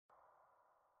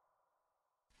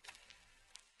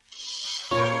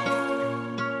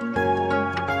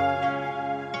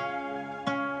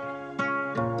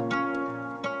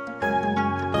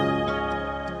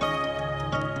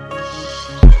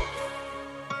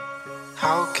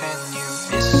How can you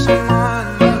miss someone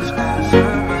you've never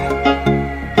met?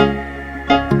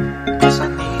 'Cause I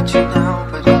need you now,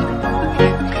 but I don't know you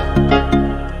yet.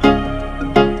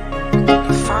 Can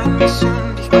you find me soon,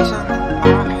 because I'm in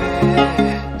my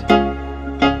head?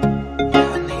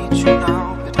 Yeah, I need you now,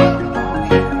 but I don't know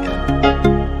you yet.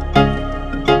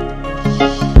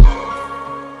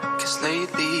 'Cause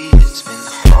lately it's been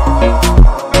hard.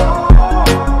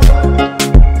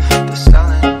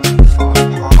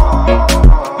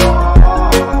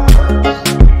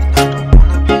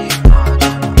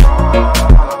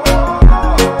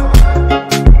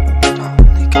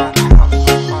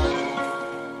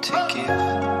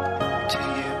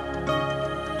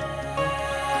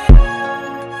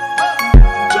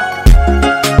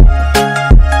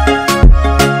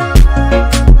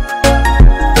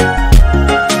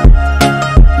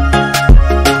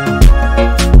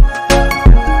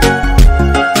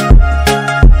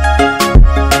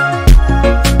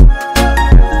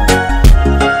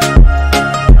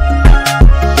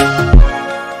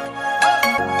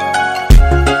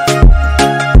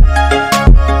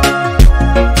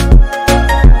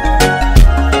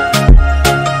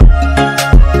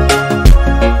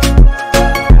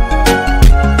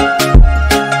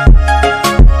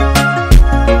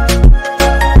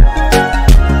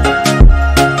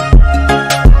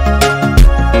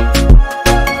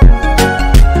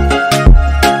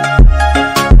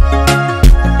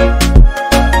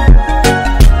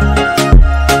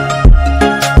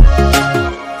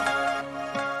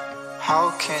 How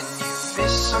can you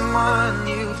miss someone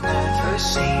you've never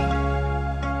seen?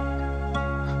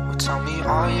 Well, tell me,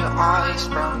 are your eyes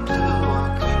brown, blue, or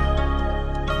green?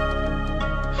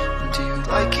 And do you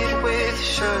like it with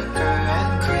sugar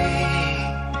and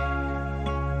cream?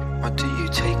 Or do you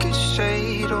take it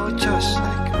straight, or just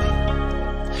like me?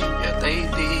 Yeah,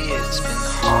 lately it's been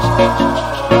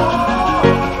hard.